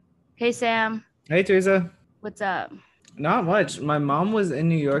Hey Sam, Hey Teresa. what's up? Not much. My mom was in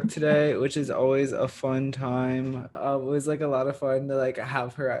New York today, which is always a fun time. It was like a lot of fun to like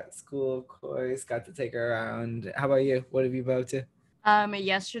have her at school, of course. Got to take her around. How about you? What have you been up to?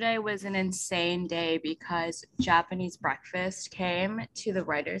 Yesterday was an insane day because Japanese breakfast came to the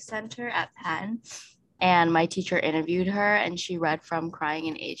Writers Center at Penn, and my teacher interviewed her, and she read from Crying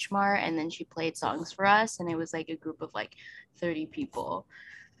in H Mart, and then she played songs for us, and it was like a group of like 30 people.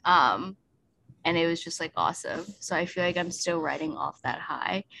 Um, and it was just like awesome. So I feel like I'm still riding off that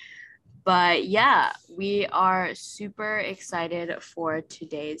high. But yeah, we are super excited for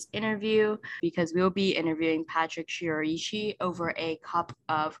today's interview because we'll be interviewing Patrick Shiroishi over a cup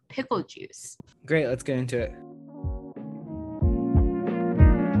of pickle juice. Great, let's get into it.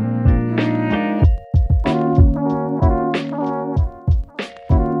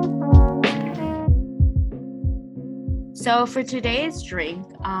 So for today's drink,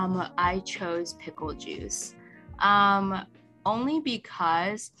 I chose pickle juice. Um, Only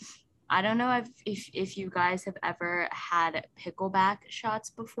because I don't know if you guys have ever had pickleback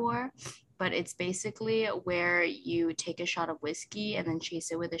shots before, but it's basically where you take a shot of whiskey and then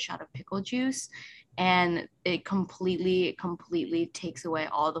chase it with a shot of pickle juice, and it completely takes away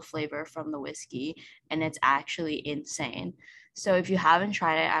all the flavor from the whiskey, and it's actually insane. So if you haven't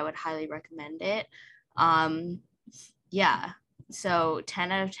tried it, I would highly recommend it. Um, yeah. So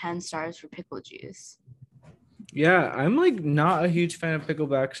 10 out of 10 stars for pickle juice. Yeah, I'm like not a huge fan of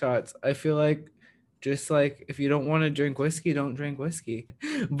pickleback shots. I feel like just like if you don't want to drink whiskey, don't drink whiskey.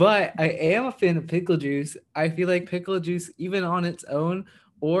 But I am a fan of pickle juice. I feel like pickle juice, even on its own,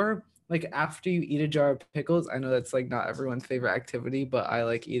 or like after you eat a jar of pickles, I know that's like not everyone's favorite activity, but I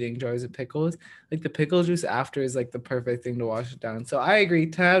like eating jars of pickles. Like the pickle juice after is like the perfect thing to wash it down. So I agree,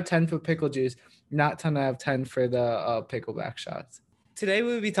 10 out of 10 for pickle juice, not 10 out of 10 for the pickleback shots. Today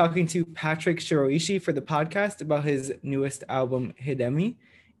we will be talking to Patrick Shiroishi for the podcast about his newest album, Hidemi.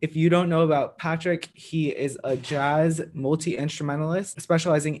 If you don't know about Patrick, he is a jazz multi-instrumentalist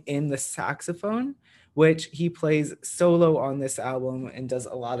specializing in the saxophone, which he plays solo on this album and does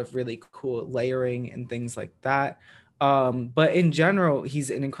a lot of really cool layering and things like that. But in general, he's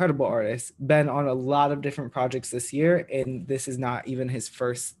an incredible artist, been on a lot of different projects this year, and this is not even his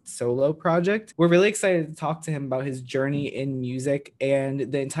first solo project. We're really excited to talk to him about his journey in music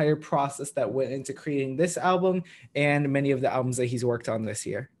and the entire process that went into creating this album and many of the albums that he's worked on this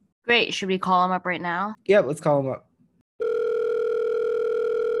year. Great. Should we call him up right now? Yeah, let's call him up.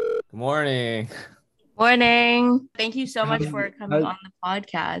 Good morning. Morning. Thank you so much How's, for coming how's, on the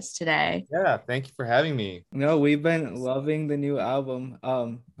podcast today. Yeah, thank you for having me. no, we've been loving the new album.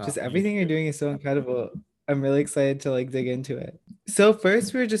 Just Me everything you're too. doing is so incredible. I'm really excited to like dig into it. So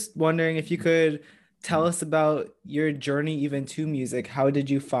first, we are just wondering if you could tell us about your journey even to music. How did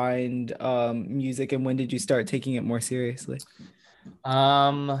you find music, and when did you start taking it more seriously?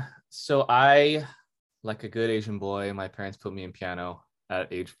 So I, like a good Asian boy, my parents put me in piano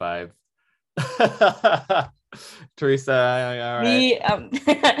at age 5. Teresa, all right. Me,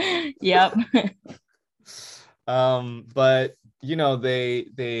 yep. But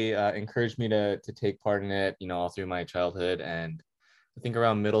they encouraged me to take part in it, all through my childhood. And I think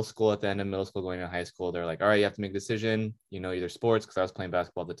around middle school, at the end of middle school, going to high school, they're like, all right, you have to make a decision, either sports, because I was playing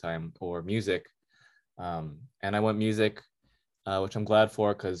basketball at the time, or music. And I went music, which I'm glad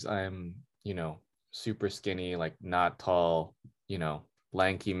for, because I'm, super skinny, like not tall,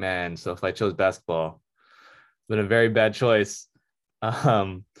 lanky man. So if I chose basketball, it's been a very bad choice.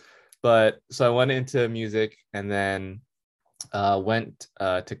 But so I went into music, and then went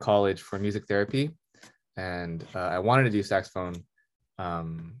to college for music therapy, and I wanted to do saxophone,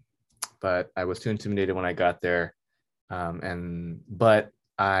 um, but I was too intimidated when I got there, but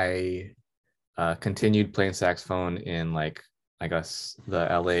I continued playing saxophone in, like, I guess, the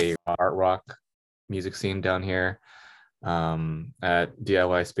LA art rock music scene down here, at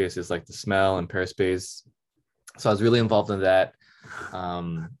DIY spaces like The Smell and Parispace. So I was really involved in that.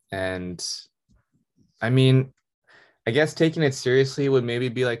 And I mean, I guess taking it seriously would maybe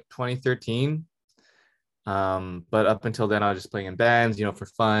be like 2013. But up until then, I was just playing in bands, for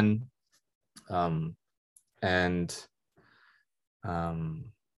fun. Um, and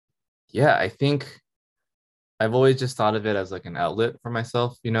yeah, I think I've always just thought of it as like an outlet for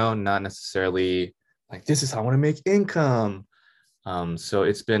myself, not necessarily like this is how I want to make income. So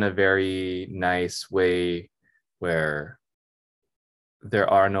it's been a very nice way where there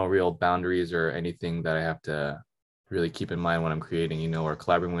are no real boundaries or anything that I have to really keep in mind when I'm creating, or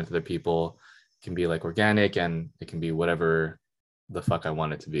collaborating with other people. It can be like organic, and it can be whatever the fuck I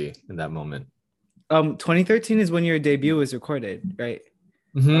want it to be in that moment. 2013 is when your debut was recorded, right?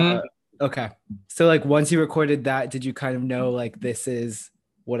 Mhm. Okay. So like once you recorded that, did you kind of know like this is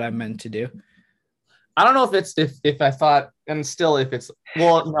what I'm meant to do? I don't know if it's if I thought, and still if it's,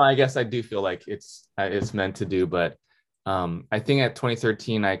 well, no, I guess I do feel like it's meant to do, but I think at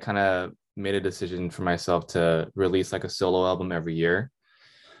 2013 I kind of made a decision for myself to release like a solo album every year.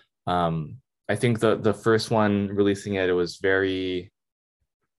 Um, I think the first one releasing it, it was very,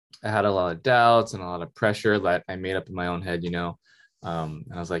 I had a lot of doubts and a lot of pressure that I made up in my own head, you know. And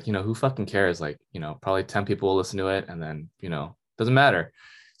I was like, you know, who fucking cares? Like, you know, probably 10 people will listen to it and then, you know, doesn't matter.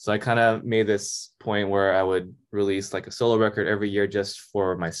 So I kind of made this point where I would release like a solo record every year just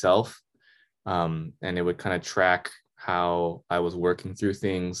for myself. And it would kind of track how I was working through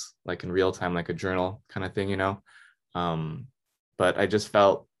things like in real time, like a journal kind of thing, you know. Um, but I just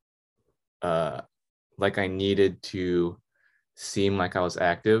felt uh, like I needed to seem like I was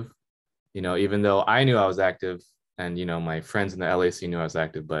active, you know, even though I knew I was active and, you know, my friends in the LAC knew I was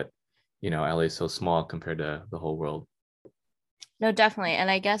active, but, you know, LA is so small compared to the whole world. No, definitely. And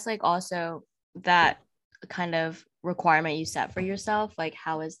I guess like also that kind of requirement you set for yourself, like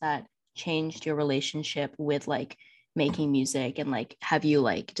how has that changed your relationship with like making music, and like have you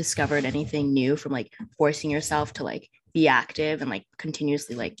like discovered anything new from like forcing yourself to like be active and like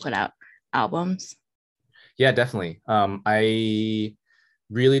continuously like put out albums? Yeah, definitely. I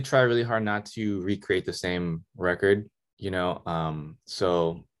really try really hard not to recreate the same record, you know.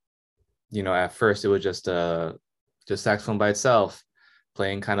 So, you know, at first it was just saxophone by itself,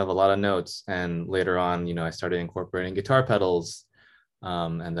 playing kind of a lot of notes. And later on, you know, I started incorporating guitar pedals.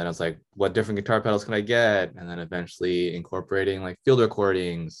 And then I was like, what different guitar pedals can I get? And then eventually incorporating like field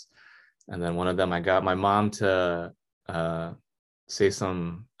recordings. And then one of them, I got my mom to say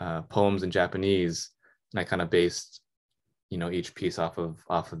some poems in Japanese, and I kind of based, you know, each piece off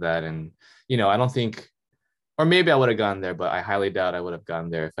of that. And you know, I don't think, or maybe I would have gone there, but I highly doubt I would have gone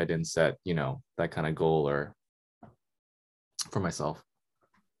there if I didn't set, you know, that kind of goal or for myself.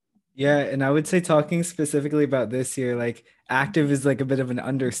 Yeah, and I would say talking specifically about this year, like active is like a bit of an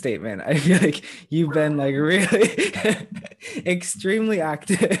understatement. I feel like you've been like really extremely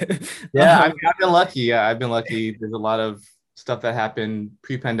active. Yeah, I mean, I've been lucky. Yeah, I've been lucky. There's a lot of stuff that happened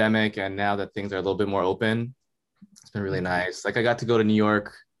pre-pandemic, and now that things are a little bit more open, it's been really nice. Like I got to go to New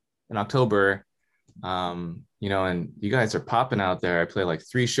York in October, you know, and you guys are popping out there. I played like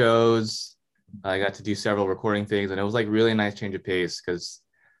 3 shows. I got to do several recording things, and it was like really nice change of pace because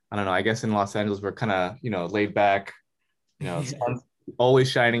I don't know. I guess in Los Angeles we're kind of, you know, laid back. You know, Yeah. sun's always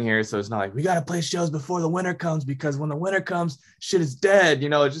shining here, so it's not like we got to play shows before the winter comes because when the winter comes, shit is dead. You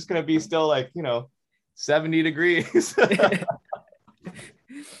know, it's just gonna be still like, you know, 70 degrees.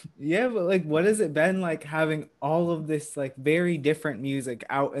 Yeah, but like what has it been like having all of this like very different music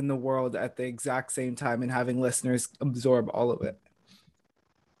out in the world at the exact same time and having listeners absorb all of it?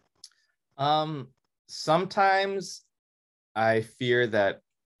 um, Sometimes I fear that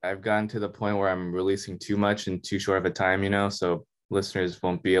I've gotten to the point where I'm releasing too much in too short of a time, you know, so listeners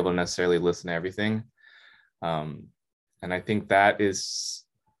won't be able to necessarily listen to everything. Um, and I think that is,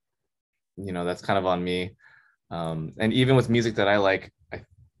 you know, that's kind of on me. And even with music that I like,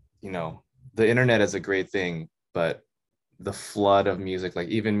 you know, the internet is a great thing, but the flood of music, like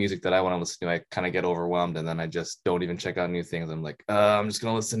even music that I want to listen to, I kind of get overwhelmed and then I just don't even check out new things. I'm like, I'm just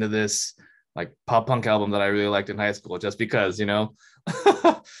gonna listen to this like pop punk album that I really liked in high school just because, you know.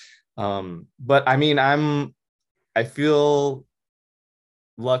 But I mean, I feel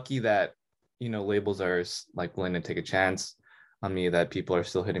lucky that, you know, labels are like willing to take a chance on me, that people are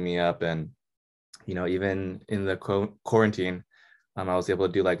still hitting me up. And you know, even in the quarantine, I was able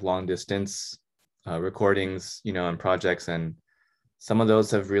to do like long distance recordings, you know, and projects, and some of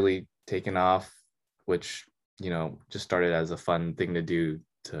those have really taken off, which, you know, just started as a fun thing to do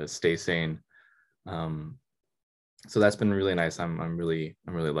to stay sane. Um, so that's been really nice. I'm really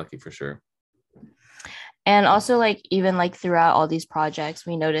lucky for sure. And also like even like throughout all these projects,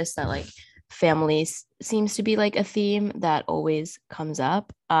 we noticed that like families seems to be like a theme that always comes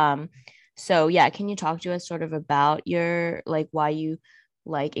up. So yeah, can you talk to us sort of about your like why you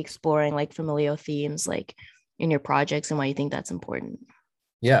like exploring like familial themes like in your projects and why you think that's important?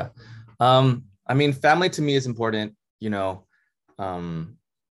 Yeah. I mean, family to me is important, you know. Um,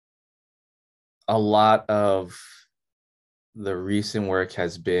 a lot of the recent work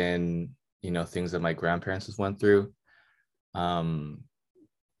has been, you know, things that my grandparents just went through. Um,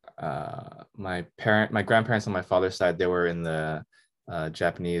 my grandparents on my father's side, they were in the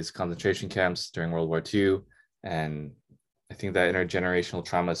Japanese concentration camps during World War II, and I think that intergenerational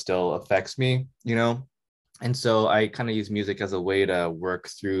trauma still affects me, you know. And so I kind of use music as a way to work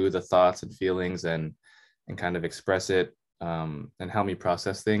through the thoughts and feelings and kind of express it. and help me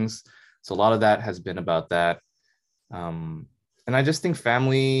process things. So a lot of that has been about that. And I just think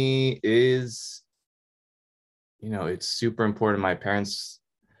family is, it's super important. My parents,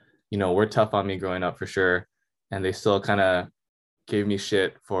 were tough on me growing up for sure. And they still kind of gave me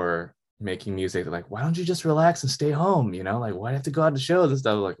shit for making music. They're like, why don't you just relax and stay home? Like, why do you have to go out to shows and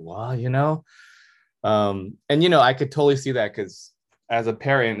stuff? Like, well, and I could totally see that, because as a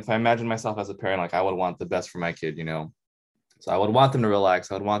parent, if I imagine myself as a parent, like I would want the best for my kid, so I would want them to relax.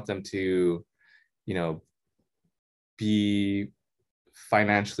 I would want them to, be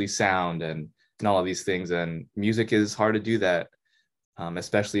financially sound and all of these things. And music is hard to do that,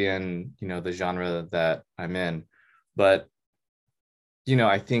 especially in, the genre that I'm in. But,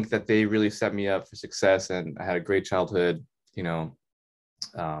 I think that they really set me up for success, and I had a great childhood,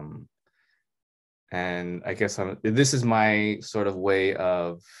 and I guess this is my sort of way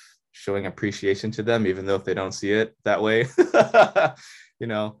of showing appreciation to them, even though if they don't see it that way. you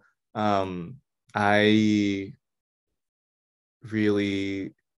know, I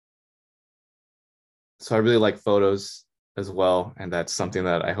really, I really like photos as well. And that's something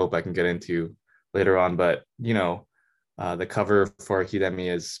that I hope I can get into later on. But, the cover for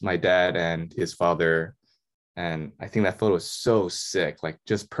Hidemi is my dad and his father. And I think that photo is so sick, like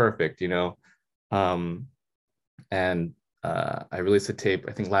just perfect, and I released a tape,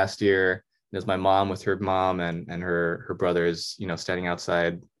 I think last year. It was my mom with her mom and her brothers, standing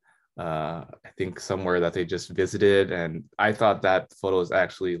outside, I think somewhere that they just visited. And I thought that photo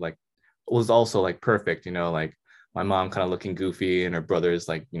was also like perfect, like my mom kind of looking goofy and her brothers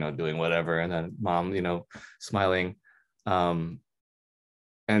like, doing whatever. And then mom, smiling. And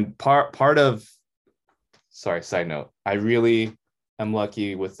part of, sorry, side note, I really am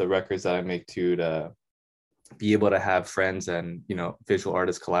lucky with the records that I make too, to be able to have friends and, visual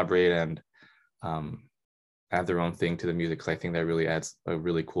artists collaborate and add their own thing to the music. Because I think that really adds a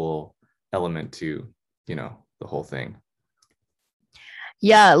really cool element to, the whole thing.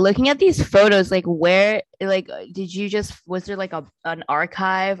 Yeah, looking at these photos, like where, like, was there like an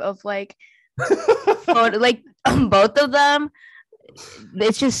archive of like photo, like both of them?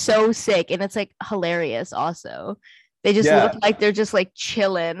 It's just so sick, and it's like hilarious also. They just look like they're just like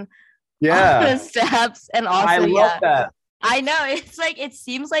chilling on the steps. And also I love that. I know, it's like, it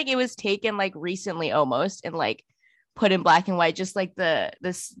seems like it was taken like recently almost, and like put in black and white, just like the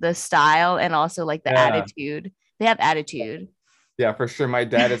style and also like the attitude. They have attitude. Yeah, for sure. My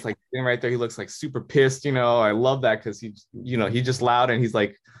dad is like sitting right there. He looks like super pissed, I love that, because he's just loud, and he's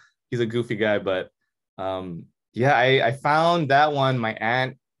a goofy guy. But yeah, I found that one. My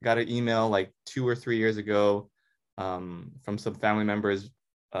aunt got an email like 2 or 3 years ago from some family members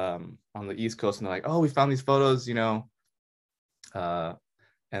on the East Coast, and they're like, oh, we found these photos, and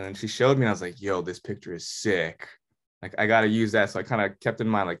then she showed me, and I was like, yo, this picture is sick. Like, I got to use that. So I kind of kept in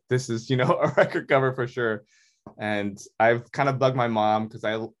mind, like, this is, a record cover for sure. And I've kind of bugged my mom, because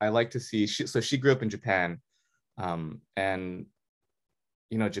I like to see, she grew up in Japan. And,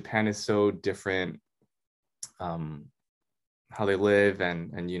 Japan is so different, how they live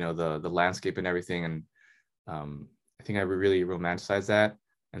and the landscape and everything. And I think I really romanticize that.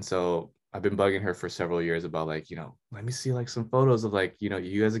 And so I've been bugging her for several years about like, let me see like some photos of like,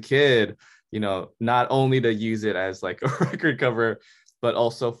 you as a kid, not only to use it as like a record cover, but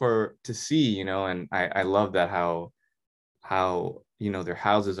also to see, and I love that how their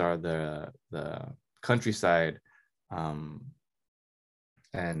houses are the countryside,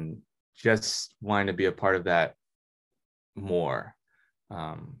 and just wanting to be a part of that more.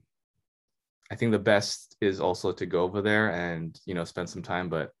 I think the best is also to go over there and spend some time,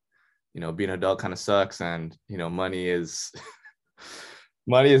 but being an adult kind of sucks, and money is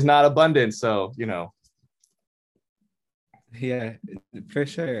money is not abundant, so Yeah, for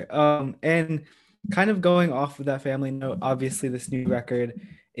sure. And kind of going off of that family note, obviously this new record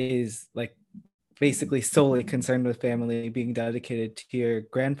is like basically solely concerned with family, being dedicated to your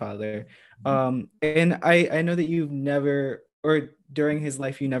grandfather. And I know that you've never, or during his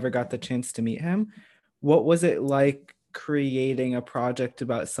life, you never got the chance to meet him. What was it like creating a project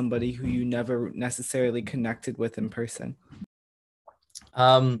about somebody who you never necessarily connected with in person?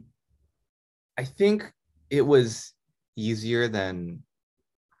 I think it was easier than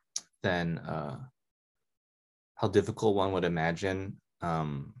how difficult one would imagine.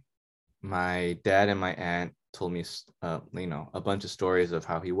 My dad and my aunt told me a bunch of stories of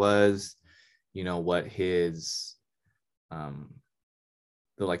how he was, what his the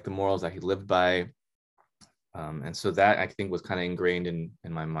morals that he lived by, and so that I think was kind of ingrained in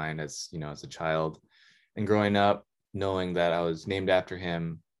my mind as as a child, and growing up knowing that I was named after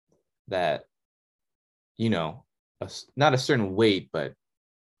him, that not a certain weight, but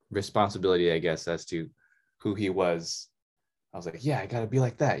responsibility, I guess, as to who he was. I was like, yeah, I gotta be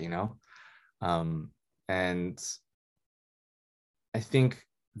like that, you know? And I think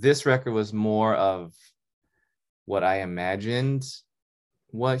this record was more of what I imagined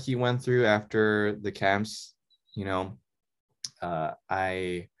what he went through after the camps, you know.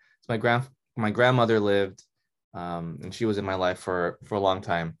 My grandmother lived, and she was in my life for a long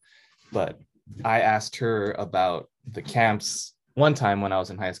time, but I asked her about the camps one time when I was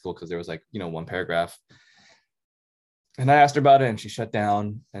in high school, because there was like, you know, one paragraph, and I asked her about it and she shut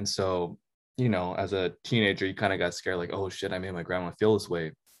down. And so, you know, as a teenager, you kind of got scared, like, oh shit, I made my grandma feel this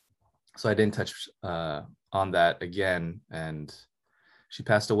way. So I didn't touch on that again, and she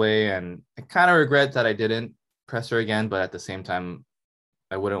passed away, and I kind of regret that I didn't press her again, but at the same time,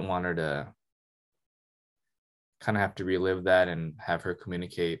 I wouldn't want her to kind of have to relive that and have her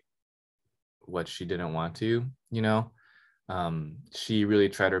communicate what she didn't want to, you know. She really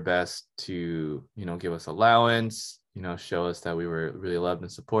tried her best to, you know, give us allowance, you know, show us that we were really loved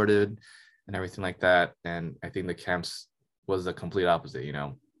and supported and everything like that. And I think the camps was the complete opposite, you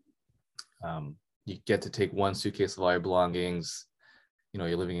know. You get to take one suitcase of all your belongings, you know,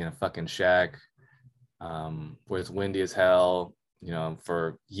 you're living in a fucking shack where it's windy as hell, you know,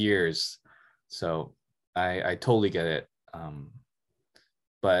 for years. So I totally get it.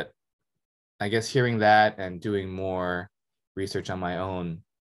 But I guess hearing that and doing more research on my own,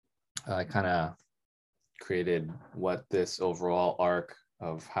 I kind of created what this overall arc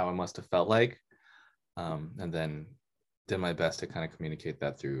of how I must have felt like, and then did my best to kind of communicate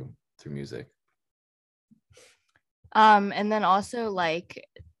that through music. And then also like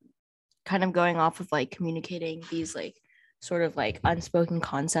kind of going off of like communicating these like sort of like unspoken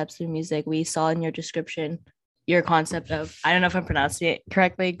concepts through music. We saw in your description your concept of, I don't know if I'm pronouncing it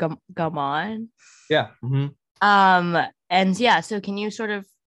correctly, gaman. Yeah. Mm-hmm. And yeah, so can you sort of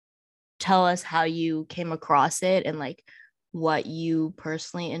tell us how you came across it and like what you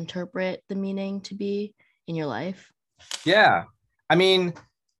personally interpret the meaning to be in your life? Yeah, I mean,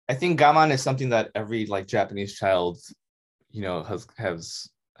 I think gaman is something that every like Japanese child, you know, has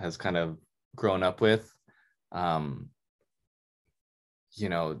kind of grown up with. You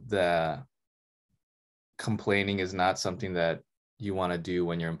know, the complaining is not something that you want to do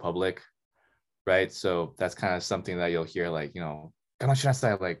when you're in public, right? So that's kind of something that you'll hear, like, you know, gaman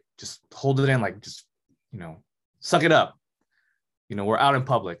shinasai, like just hold it in, like just, you know, suck it up. You know, we're out in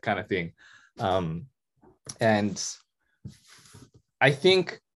public kind of thing. And I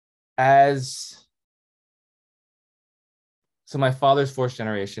think so my father's fourth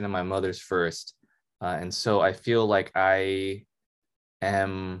generation and my mother's first. And so I feel like I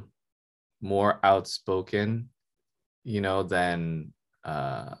am more outspoken, you know, than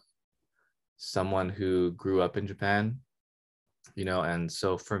someone who grew up in Japan, you know. And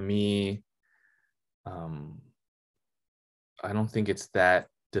so for me, I don't think it's that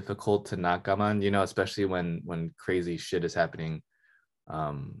difficult to not gaman, you know, especially when crazy shit is happening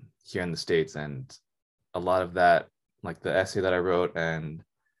here in the States. And a lot of that, like the essay that I wrote and,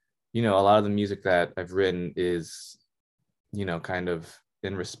 you know, a lot of the music that I've written is, you know, kind of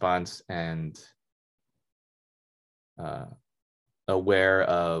in response and aware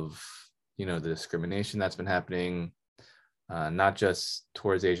of, you know, the discrimination that's been happening, not just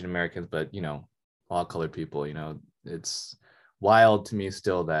towards Asian Americans, but, you know, all colored people. You know, it's wild to me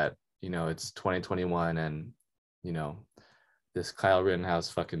still that, you know, it's 2021 and, you know, this Kyle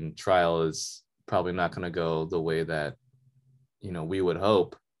Rittenhouse fucking trial is probably not going to go the way that, you know, we would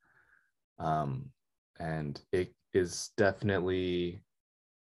hope. And it is definitely,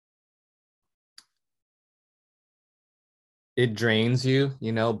 it drains you,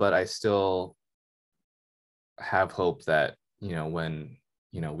 you know, but I still have hope that, you know, when,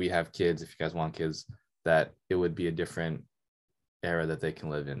 you know, we have kids, if you guys want kids, that it would be a different era that they can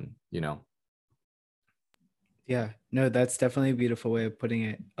live in, you know. Yeah, no, that's definitely a beautiful way of putting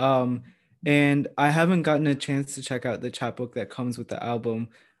it. And I haven't gotten a chance to check out the chapbook that comes with the album,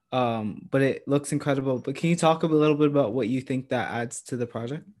 but it looks incredible. But can you talk a little bit about what you think that adds to the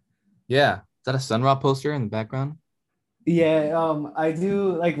project? Yeah, is that a Sun Ra poster in the background? Yeah, I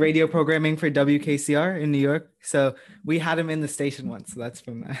do like radio programming for WKCR in New York, so we had him in the station once, so that's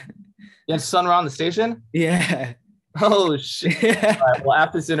from that. Yeah, Sun Ra on the station? Yeah. Oh shit. Yeah. All right, well,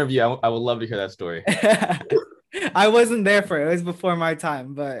 after this interview, I would love to hear that story. I wasn't there for it. It was before my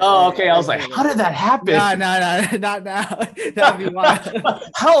time, but oh, okay. I was like, how did that happen? No, not now. That'd be wild.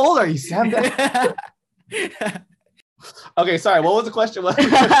 How old are you, Sam? Okay, sorry. What was the question?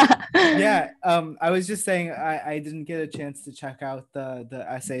 Yeah, I was just saying I didn't get a chance to check out the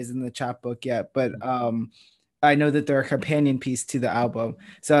essays in the chapbook yet, but I know that they're a companion piece to the album.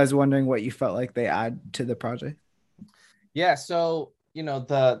 So I was wondering what you felt like they add to the project. Yeah, so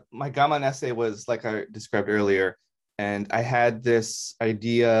the my Gaman essay was like I described earlier, and I had this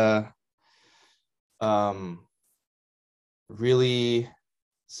idea, um, really.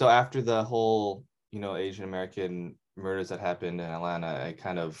 So after the whole Asian American murders that happened in Atlanta, I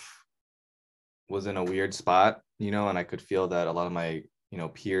kind of was in a weird spot, and I could feel that a lot of my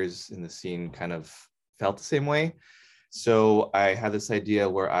peers in the scene kind of felt the same way. So I had this idea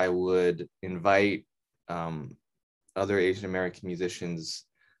where I would invite other Asian American musicians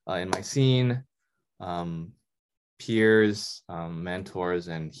in my scene, um, peers, mentors,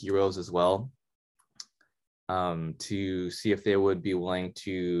 and heroes as well, to see if they would be willing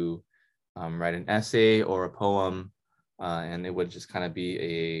to write an essay or a poem, and it would just kind of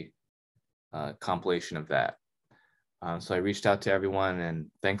be a compilation of that. So I reached out to everyone, and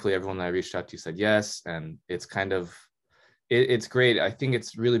thankfully everyone that I reached out to said yes. And it's kind of, it's great. I think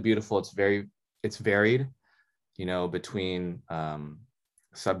it's really beautiful. It's varied, between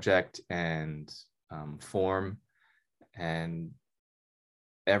subject and form, and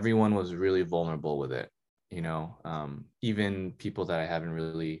everyone was really vulnerable with it. Even people that I haven't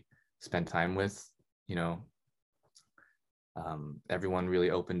really spent time with, you know, everyone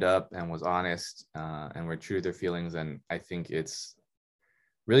really opened up and was honest, and were true to their feelings. And I think it's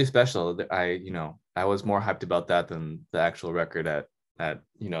really special. I was more hyped about that than the actual record at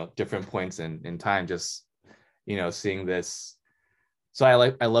different points in time, just seeing this. So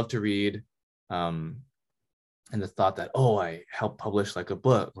I love to read, and the thought that, oh, I helped publish like a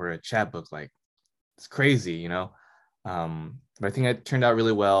book or a chapbook, like it's crazy. But I think it turned out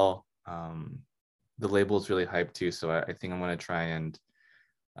really well. The label's really hyped too, so I think I'm going to try and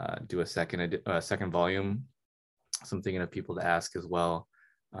do a second volume. So I'm thinking of people to ask as well.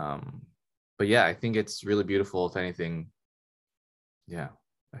 But yeah, I think it's really beautiful. If anything, yeah,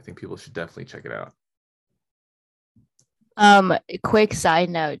 I think people should definitely check it out. Quick side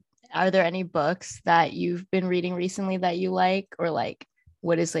note, are there any books that you've been reading recently that you like, or like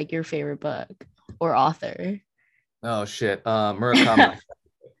what is like your favorite book or author? Oh shit, Murakami.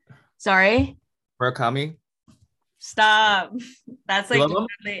 Sorry, Murakami. stop. That's You like love him?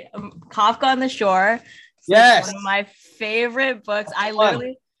 literally, Kafka on the Shore. It's Yes. like one of my favorite books. I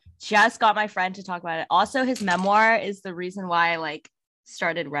literally just got my friend to talk about it. Also, his memoir is the reason why I like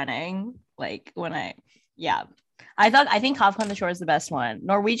started running. Like when I think Kafka on the Shore is the best one.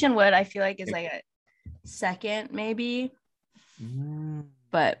 Norwegian Wood, I feel like, is like a second, maybe.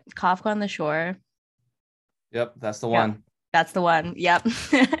 But Kafka on the Shore. Yep, that's the Yeah. one. That's the one. Yep.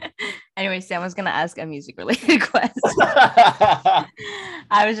 Anyway, Sam was gonna ask a music related question. I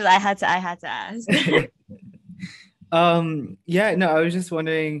had to ask. Yeah, no, I was just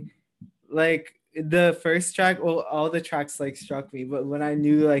wondering, like the first track, well, all the tracks like struck me, but when I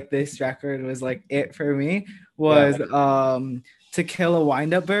knew like this record was like it for me was To Kill a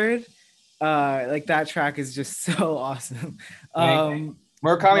Wind-Up Bird. Like that track is just so awesome.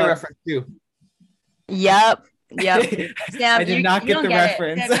 Murakami reference too. Yep. Sam, I did not get the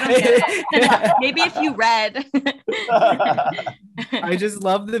reference. Maybe if you read. I just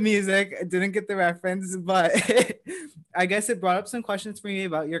love the music. I didn't get the reference, but I guess it brought up some questions for me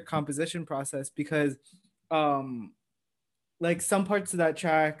about your composition process, because like some parts of that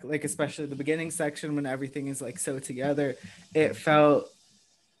track, like especially the beginning section when everything is like so together, it felt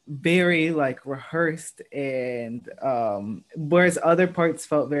very like rehearsed, and whereas other parts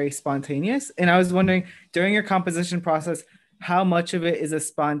felt very spontaneous. And I was wondering, during your composition process, how much of it is a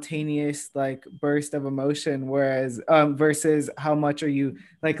spontaneous like burst of emotion, whereas versus how much are you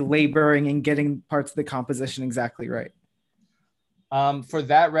like laboring and getting parts of the composition exactly right? For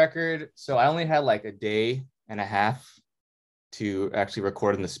that record, so I only had like a day and a half to actually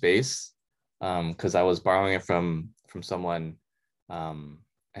record in the space, because I was borrowing it from someone.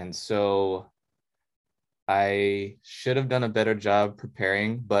 And so I should have done a better job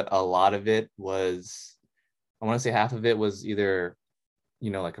preparing, but a lot of it was, I want to say half of it was either,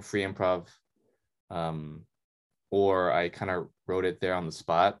 like a free improv, or I kind of wrote it there on the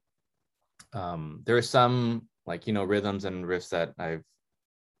spot. There are some like, rhythms and riffs that I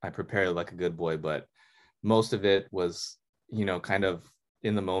prepared like a good boy, but most of it was, kind of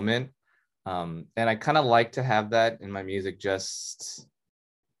in the moment. And I kind of like to have that in my music just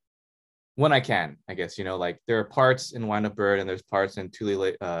when I can, I guess. Like there are parts in Wind Up Bird and there's parts in Too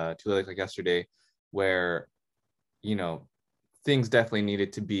Late Like Yesterday where, things definitely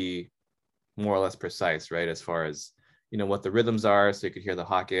needed to be more or less precise, right? As far as, what the rhythms are, so you could hear the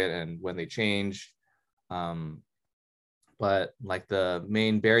hocket and when they change. But like the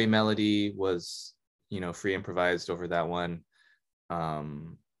main Barry melody was, free improvised over that one.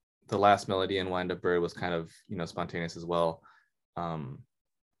 The last melody in Wind Up Bird was kind of, spontaneous as well.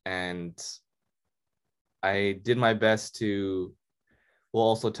 And I did my best to, well,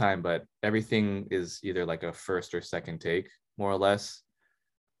 also time, but everything is either like a first or second take, more or less.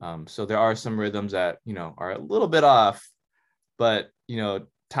 So there are some rhythms that, are a little bit off, but,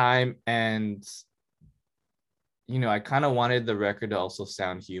 time and, I kind of wanted the record to also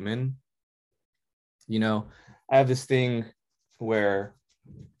sound human. I have this thing where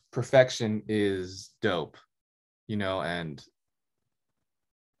perfection is dope, and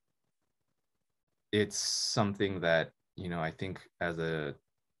it's something that, I think when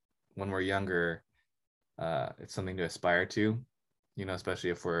we're younger, it's something to aspire to, especially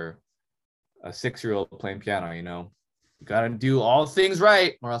if we're a 6-year-old playing piano, you got to do all things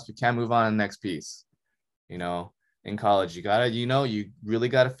right or else we can't move on to the next piece. In college, you gotta, you really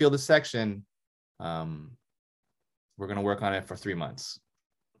got to feel the section. We're going to work on it for 3 months,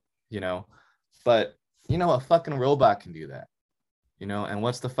 but a fucking robot can do that, and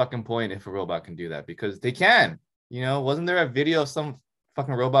what's the fucking point if a robot can do that? Because they can, wasn't there a video of some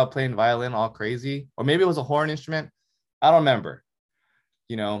fucking robot playing violin all crazy? Or maybe it was a horn instrument. I don't remember,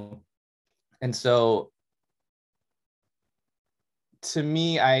 and so to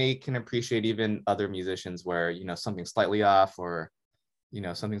me, I can appreciate even other musicians where, something's slightly off or,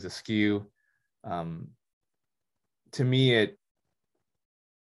 something's askew. To me, it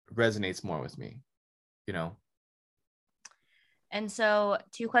resonates more with me, And so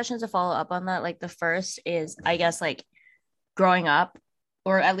 2 questions to follow up on that. Like the first is, I guess, like growing up,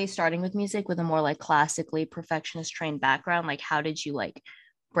 or at least starting with music with a more like classically perfectionist trained background, like how did you like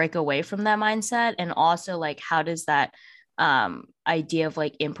break away from that mindset? And also like how does that idea of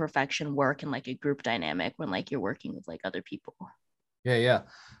like imperfection work in like a group dynamic when like you're working with like other people? Yeah.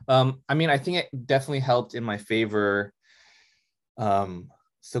 I mean, I think it definitely helped in my favor.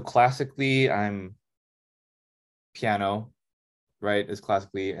 So classically, I'm piano, right, is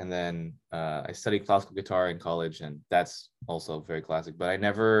classically, and then I studied classical guitar in college, and that's also very classic, but I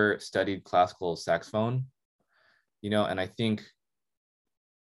never studied classical saxophone, and I think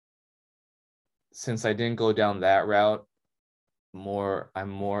since I didn't go down that route, I'm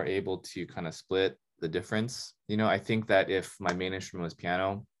more able to kind of split the difference. I think that if my main instrument was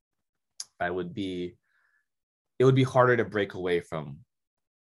piano, it would be harder to break away from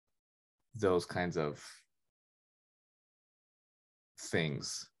those kinds of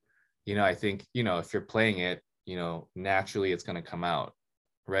things. I think, if you're playing it, naturally it's going to come out,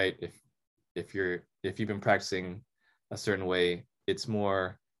 right? If you've been practicing a certain way, it's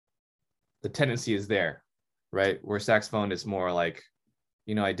more, the tendency is there, right? Where saxophone is more like,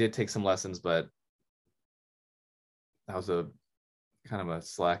 I did take some lessons, but I was a kind of a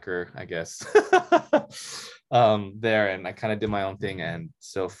slacker, I guess, there, and I kind of did my own thing. And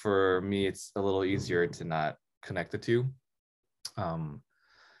so for me, it's a little easier to not connect the two.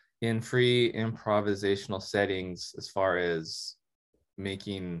 In free improvisational settings, as far as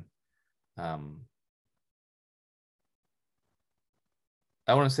making, I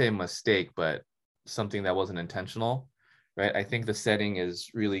wouldn't say a mistake, but something that wasn't intentional, right? I think the setting is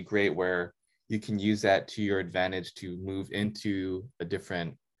really great where you can use that to your advantage to move into a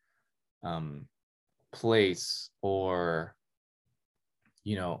different place, or,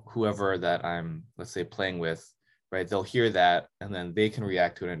 whoever that I'm, let's say, playing with, right? They'll hear that and then they can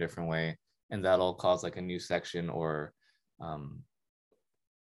react to it in a different way. And that'll cause like a new section or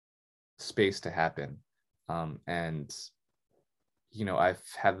space to happen. And, I've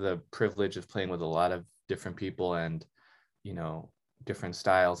had the privilege of playing with a lot of different people and, different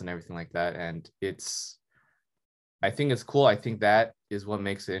styles and everything like that. And I think it's cool. I think that is what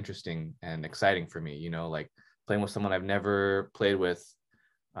makes it interesting and exciting for me, like playing with someone I've never played with.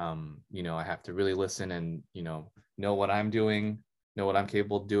 I have to really listen and, know what I'm doing, know what I'm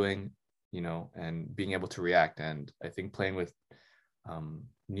capable of doing, and being able to react. And I think playing with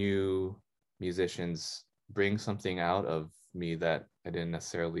new musicians brings something out of me that I didn't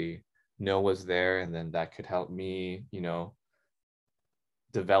necessarily know was there. And then that could help me,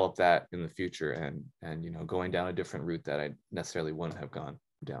 develop that in the future and going down a different route that I necessarily wouldn't have gone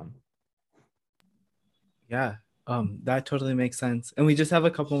down. Yeah, that totally makes sense. And we just have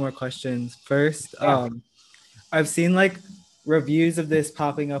a couple more questions. First, I've seen like reviews of this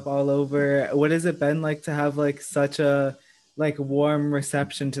popping up all over. What has it been like to have like such a like warm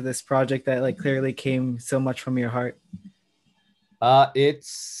reception to this project that like clearly came so much from your heart?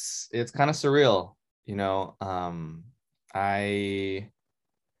 It's kind of surreal, I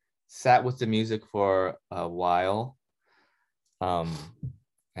sat with the music for a while,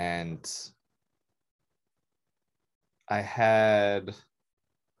 and I had a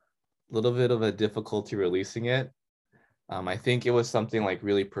little bit of a difficulty releasing it. I think it was something like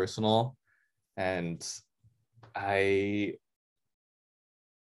really personal, and I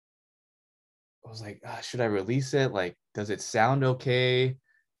was like, should I release it? Like, does it sound okay?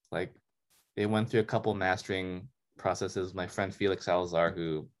 Like, it went through a couple mastering processes. My friend Felix Salazar,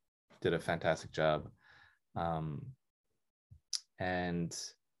 who did a fantastic job. And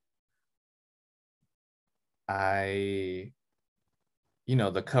I,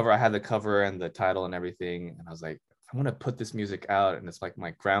 the cover, I had the cover and the title and everything. And I was like, I'm going to put this music out and it's like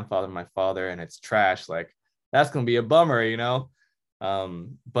my grandfather, my father, and it's trash. Like, that's going to be a bummer,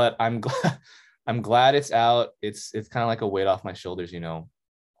 But I'm glad, I'm glad it's out. It's kind of like a weight off my shoulders,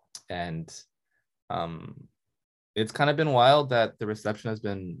 and it's kind of been wild that the reception has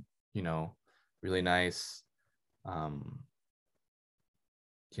been, really nice.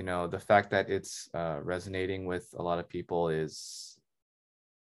 The fact that it's resonating with a lot of people it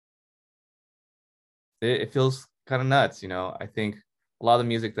feels kind of nuts. I think a lot of the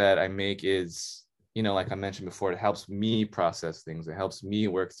music that I make is, like I mentioned before, it helps me process things. It helps me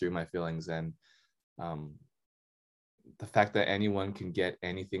work through my feelings. And the fact that anyone can get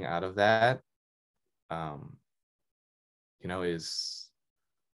anything out of that, is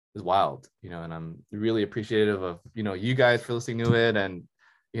wild, and I'm really appreciative of, you guys for listening to it, and,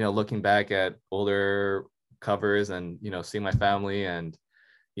 looking back at older covers and, seeing my family and,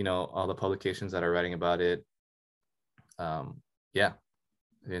 all the publications that are writing about it. Yeah, I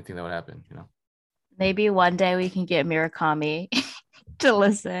didn't think that would happen, Maybe one day we can get Murakami to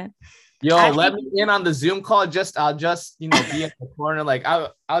listen. Yo, let me in on the Zoom call. I'll just, be in the corner. Like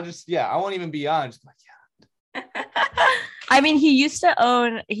I'll just, I won't even be on. Just like, I mean, he used to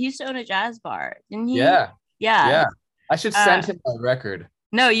own a jazz bar, didn't he? Yeah. I should send him a record.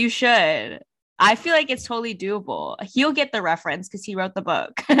 No, you should. I feel like it's totally doable. He'll get the reference because he wrote the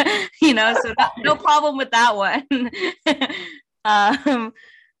book, so no problem with that one.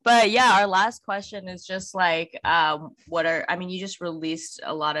 But yeah, our last question is just like, you just released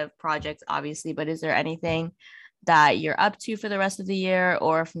a lot of projects, obviously, but is there anything that you're up to for the rest of the year?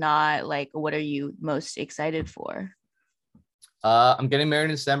 Or if not, like, what are you most excited for? I'm getting married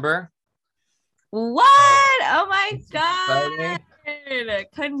in December. What? Oh my God.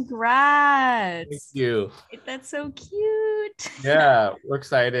 Congrats. Thank you. That's so cute. Yeah, we're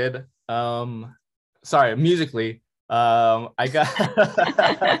excited. Sorry, musically. I got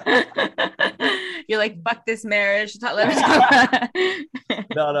You're like, fuck this marriage. No.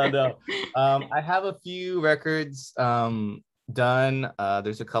 I have a few records done.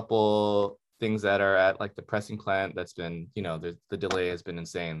 There's a couple things that are at like the pressing plant that's been, the delay has been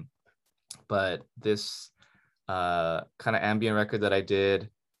insane. But this kind of ambient record that I did,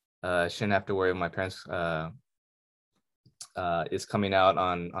 Shouldn't Have to Worry When My Parents, is coming out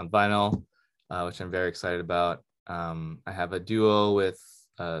on vinyl, which I'm very excited about. I have a duo with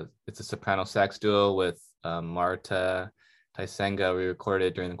it's a soprano sax duo with Marta Taisenga. We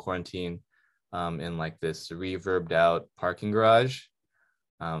recorded during the quarantine in like this reverbed out parking garage.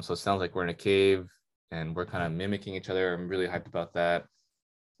 So it sounds like we're in a cave and we're kind of mimicking each other. I'm really hyped about that.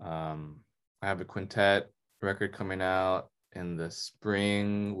 I have a quintet record coming out in the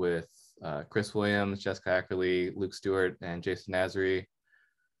spring with Chris Williams, Jessica Ackerley, Luke Stewart, and Jason Nazary,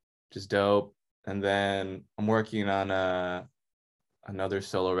 which is dope. And then I'm working on another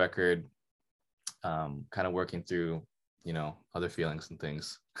solo record, kind of working through, other feelings and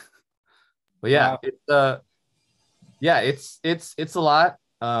things. But yeah, wow. It's a lot.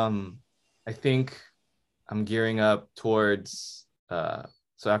 I think I'm gearing up towards, so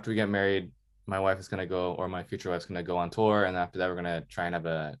after we get married, my wife is going to go, or my future wife's going to go on tour. And after that, we're going to try and have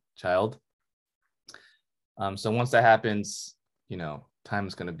a child. So once that happens, time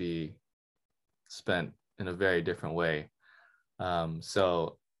is going to be spent in a very different way.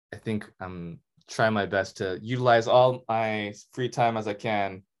 So I think I'm trying my best to utilize all my free time as I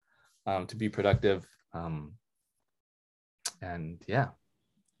can to be productive. And yeah.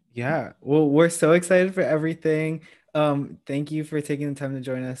 Well, we're so excited for everything. Thank you for taking the time to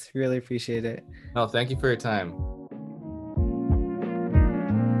join us. Really appreciate it. No, thank you for your time.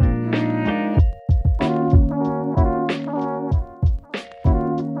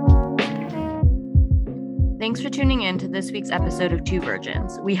 Thanks for tuning in to this week's episode of Two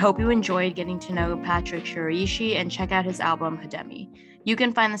Virgins. We hope you enjoyed getting to know Patrick Shiraishi and check out his album, Hidemi. You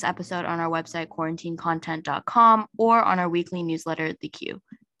can find this episode on our website, quarantinecontent.com, or on our weekly newsletter, The Q.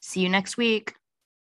 See you next week.